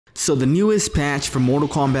So the newest patch for Mortal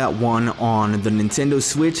Kombat 1 on the Nintendo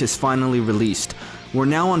Switch has finally released. We're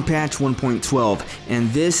now on patch 1.12, and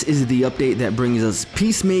this is the update that brings us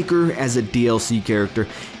Peacemaker as a DLC character,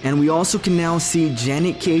 and we also can now see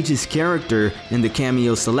Janet Cage's character in the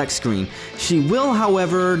cameo select screen. She will,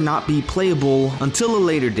 however, not be playable until a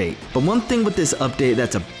later date. But one thing with this update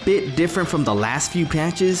that's a bit different from the last few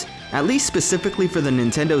patches, at least specifically for the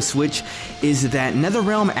Nintendo Switch, is that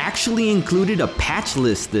NetherRealm actually included a patch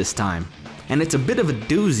list this time. And it's a bit of a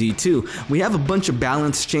doozy too. We have a bunch of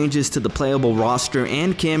balance changes to the playable roster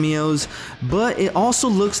and cameos, but it also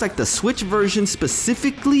looks like the Switch version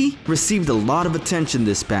specifically received a lot of attention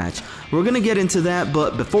this patch. We're gonna get into that,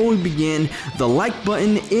 but before we begin, the like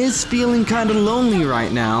button is feeling kinda lonely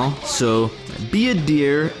right now, so be a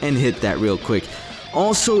dear and hit that real quick.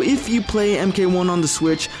 Also, if you play MK1 on the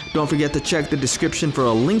Switch, don't forget to check the description for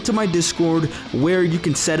a link to my Discord where you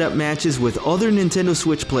can set up matches with other Nintendo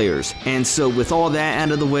Switch players. And so with all that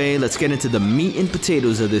out of the way, let's get into the meat and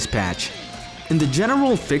potatoes of this patch. In the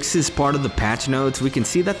general fixes part of the patch notes, we can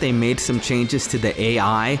see that they made some changes to the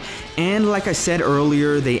AI, and like I said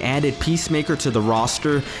earlier, they added Peacemaker to the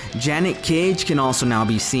roster. Janet Cage can also now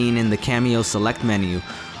be seen in the cameo select menu.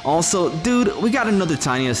 Also, dude, we got another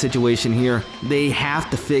tiny situation here. They have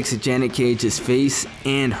to fix Janet Cage's face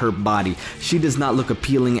and her body. She does not look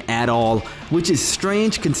appealing at all, which is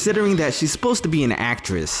strange considering that she's supposed to be an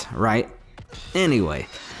actress, right? Anyway,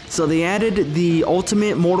 so they added the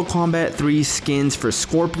Ultimate Mortal Kombat 3 skins for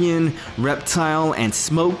Scorpion, Reptile, and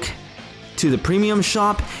Smoke to the premium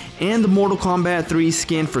shop, and the Mortal Kombat 3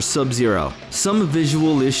 skin for Sub-Zero. Some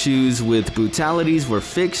visual issues with brutalities were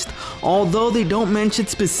fixed, although they don't mention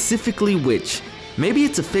specifically which. Maybe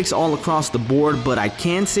it's a fix all across the board, but I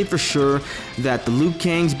can say for sure that the Liu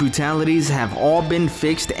Kang's brutalities have all been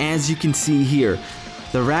fixed, as you can see here.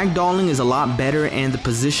 The ragdolling is a lot better, and the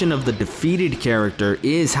position of the defeated character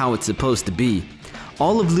is how it's supposed to be.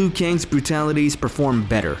 All of Liu Kang's brutalities perform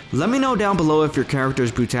better. Let me know down below if your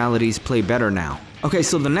character's brutalities play better now. Okay,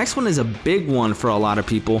 so the next one is a big one for a lot of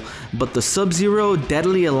people, but the Sub-Zero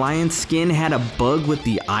Deadly Alliance skin had a bug with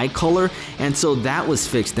the eye color, and so that was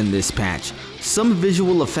fixed in this patch. Some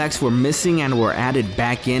visual effects were missing and were added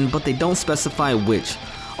back in, but they don't specify which.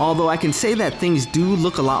 Although I can say that things do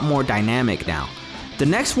look a lot more dynamic now. The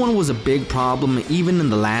next one was a big problem even in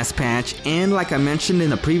the last patch, and like I mentioned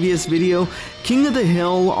in a previous video, King of the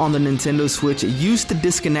Hill on the Nintendo Switch used to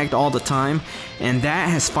disconnect all the time, and that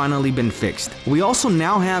has finally been fixed. We also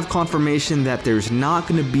now have confirmation that there's not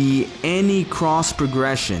going to be any cross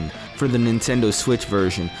progression for the Nintendo Switch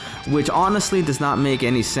version, which honestly does not make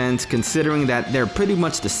any sense considering that they're pretty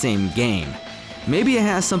much the same game. Maybe it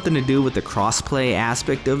has something to do with the crossplay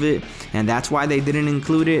aspect of it, and that's why they didn't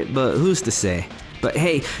include it, but who's to say? But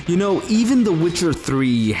hey, you know, even The Witcher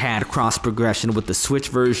 3 had cross progression with the Switch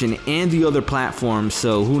version and the other platforms,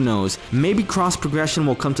 so who knows? Maybe cross progression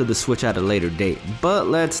will come to the Switch at a later date, but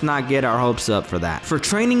let's not get our hopes up for that. For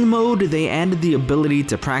training mode, they added the ability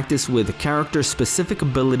to practice with character specific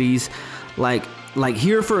abilities like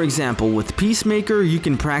here for example, with Peacemaker you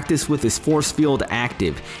can practice with his force field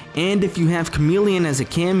active, and if you have Chameleon as a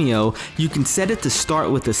cameo, you can set it to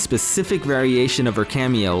start with a specific variation of her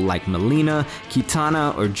cameo like Melina,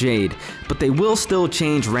 Kitana, or Jade, but they will still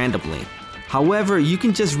change randomly. However, you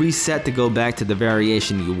can just reset to go back to the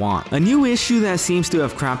variation you want. A new issue that seems to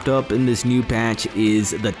have cropped up in this new patch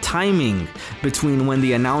is the timing between when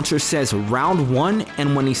the announcer says round 1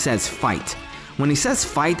 and when he says fight. When he says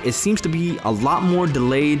fight, it seems to be a lot more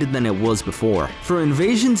delayed than it was before. For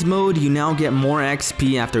Invasions mode, you now get more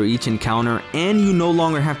XP after each encounter, and you no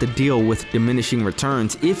longer have to deal with diminishing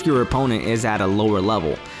returns if your opponent is at a lower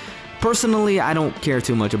level. Personally, I don't care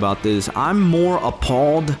too much about this. I'm more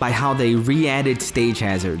appalled by how they re-added stage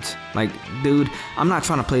hazards. Like, dude, I'm not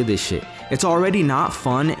trying to play this shit. It's already not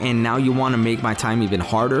fun, and now you want to make my time even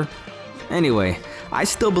harder? Anyway, I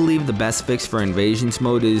still believe the best fix for Invasions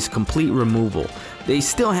mode is complete removal. They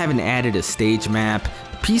still haven't added a stage map.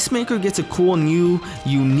 Peacemaker gets a cool new,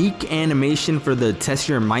 unique animation for the Test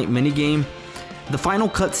Your Might minigame. The final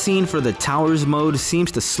cutscene for the Towers mode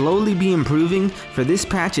seems to slowly be improving. For this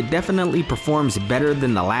patch, it definitely performs better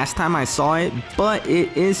than the last time I saw it, but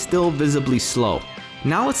it is still visibly slow.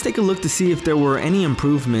 Now let's take a look to see if there were any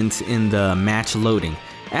improvements in the match loading.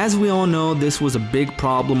 As we all know, this was a big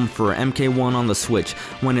problem for MK1 on the Switch.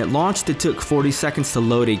 When it launched, it took 40 seconds to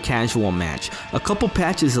load a casual match. A couple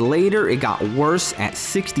patches later, it got worse at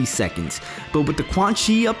 60 seconds. But with the Quan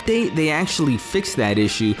Chi update, they actually fixed that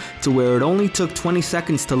issue to where it only took 20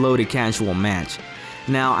 seconds to load a casual match.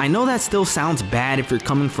 Now, I know that still sounds bad if you're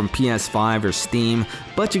coming from PS5 or Steam,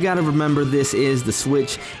 but you gotta remember this is the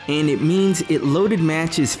Switch, and it means it loaded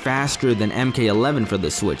matches faster than MK11 for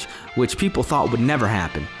the Switch, which people thought would never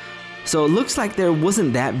happen. So it looks like there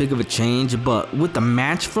wasn't that big of a change, but with the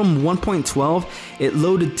match from 1.12, it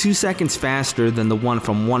loaded 2 seconds faster than the one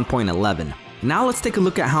from 1.11. Now let's take a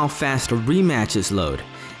look at how fast rematches load.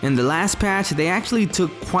 In the last patch, they actually took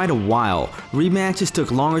quite a while. Rematches took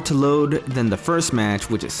longer to load than the first match,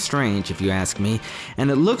 which is strange if you ask me, and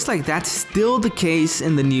it looks like that's still the case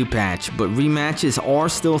in the new patch, but rematches are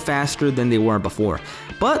still faster than they were before,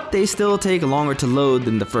 but they still take longer to load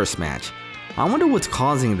than the first match. I wonder what's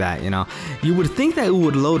causing that, you know. You would think that it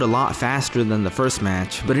would load a lot faster than the first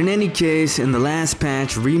match, but in any case, in the last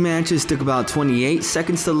patch, rematches took about 28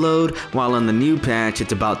 seconds to load, while in the new patch,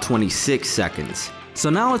 it's about 26 seconds. So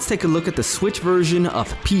now let's take a look at the Switch version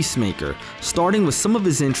of Peacemaker, starting with some of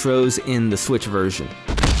his intros in the Switch version.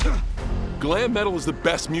 Glam metal is the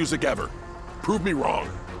best music ever. Prove me wrong.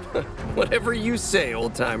 Whatever you say,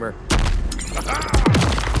 old-timer.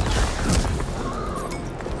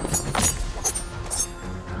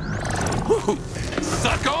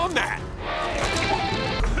 Suck on that!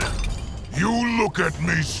 You look at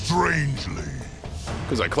me strangely.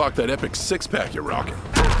 Because I clocked that epic six-pack you're rocking.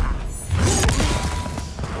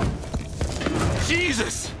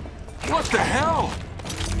 Jesus! What the hell?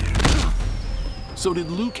 So did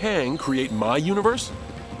Liu Kang create my universe?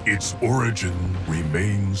 Its origin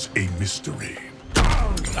remains a mystery.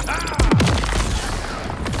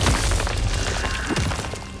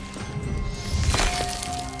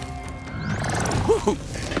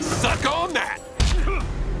 Suck on that!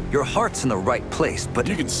 Your heart's in the right place, but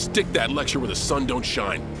You can stick that lecture where the sun don't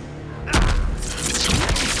shine.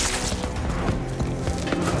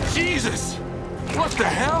 Jesus! What the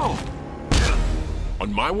hell?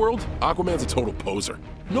 On my world, Aquaman's a total poser.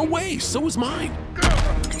 No way, so is mine.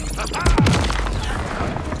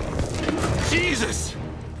 Jesus!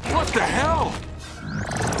 What the hell?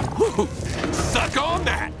 Suck on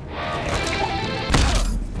that!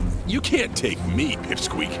 You can't take me,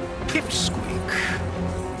 Pipsqueak. Pipsqueak.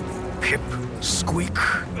 Pipsqueak.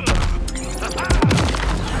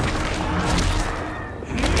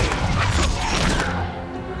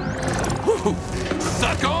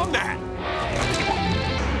 Suck on that!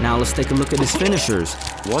 Now let's take a look at his finishers.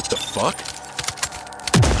 What the fuck?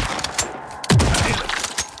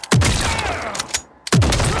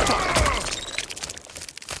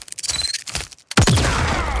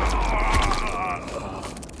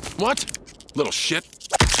 What? Little shit.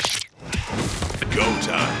 Go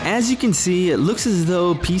time. As you can see, it looks as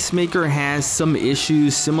though Peacemaker has some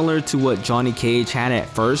issues similar to what Johnny Cage had at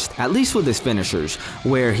first, at least with his finishers,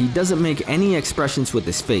 where he doesn't make any expressions with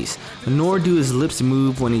his face, nor do his lips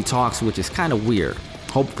move when he talks, which is kind of weird.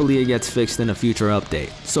 Hopefully it gets fixed in a future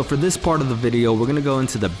update. So for this part of the video, we're going to go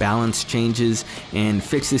into the balance changes and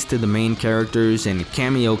fixes to the main characters and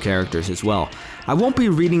cameo characters as well. I won't be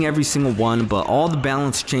reading every single one, but all the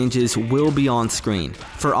balance changes will be on screen.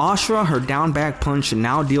 For Ashura, her down back punch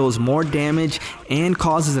now deals more damage and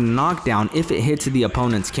causes a knockdown if it hits the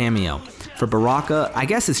opponent's cameo. For Baraka, I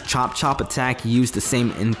guess his chop chop attack used the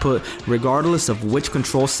same input regardless of which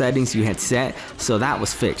control settings you had set, so that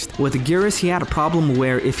was fixed. With Geras, he had a problem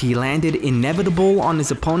where if he landed inevitable on his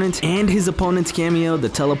opponent and his opponent's cameo, the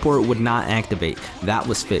teleport would not activate. That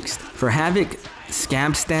was fixed. For Havoc,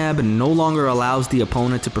 Scab Stab no longer allows the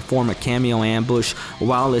opponent to perform a cameo ambush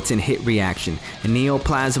while it's in hit reaction. And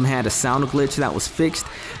Neoplasm had a sound glitch that was fixed.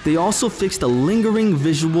 They also fixed a lingering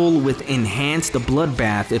visual with enhanced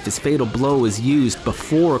bloodbath if his fatal blow is used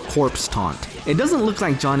before a corpse taunt. It doesn't look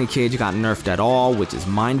like Johnny Cage got nerfed at all, which is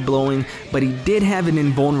mind-blowing, but he did have an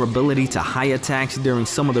invulnerability to high attacks during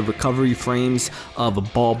some of the recovery frames of a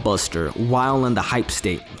Ball Buster while in the hype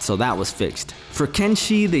state, so that was fixed. For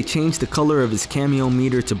Kenshi, they changed the color of his cameo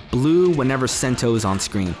meter to blue whenever Sento is on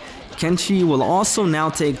screen. Kenshi will also now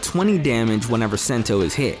take 20 damage whenever Sento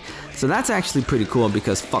is hit. So that's actually pretty cool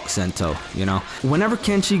because fuck Sento, you know. Whenever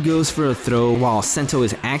Kenshi goes for a throw while Sento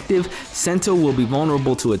is active, Sento will be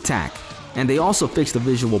vulnerable to attack. And they also fixed a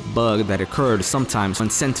visual bug that occurred sometimes when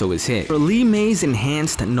Sento is hit. For Li Mei's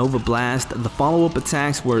enhanced Nova Blast, the follow-up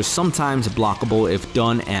attacks were sometimes blockable if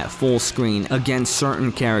done at full screen against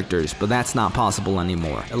certain characters, but that's not possible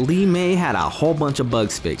anymore. Li Mei had a whole bunch of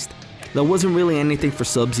bugs fixed. There wasn't really anything for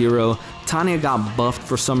Sub-Zero, Tanya got buffed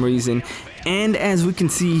for some reason, and as we can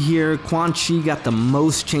see here, Quan Chi got the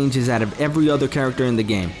most changes out of every other character in the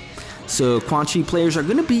game. so Quan Chi players are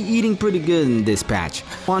going to be eating pretty good in this patch.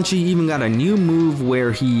 Quan Chi even got a new move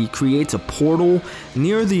where he creates a portal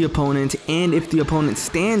near the opponent, and if the opponent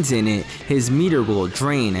stands in it, his meter will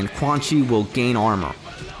drain and Quan Chi will gain armor.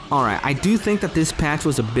 Alright, I do think that this patch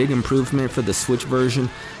was a big improvement for the Switch version.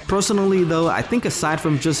 Personally though, I think aside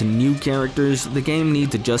from just new characters, the game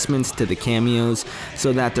needs adjustments to the cameos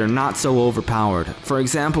so that they're not so overpowered. For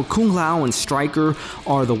example, Kung Lao and Striker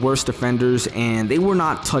are the worst offenders and they were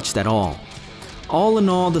not touched at all. All in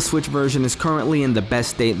all, the Switch version is currently in the best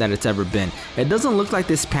state that it's ever been. It doesn't look like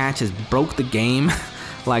this patch has broke the game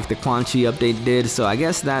like the Quan Chi update did, so I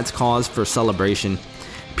guess that's cause for celebration.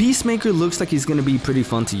 Peacemaker looks like he's going to be pretty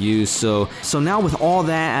fun to use, so now with all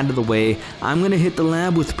that out of the way, I'm going to hit the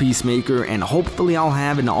lab with Peacemaker, and hopefully I'll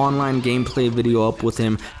have an online gameplay video up with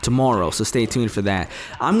him tomorrow, so stay tuned for that.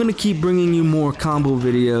 I'm going to keep bringing you more combo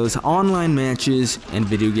videos, online matches, and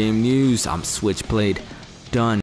video game news. I'm Switchplayed. Done.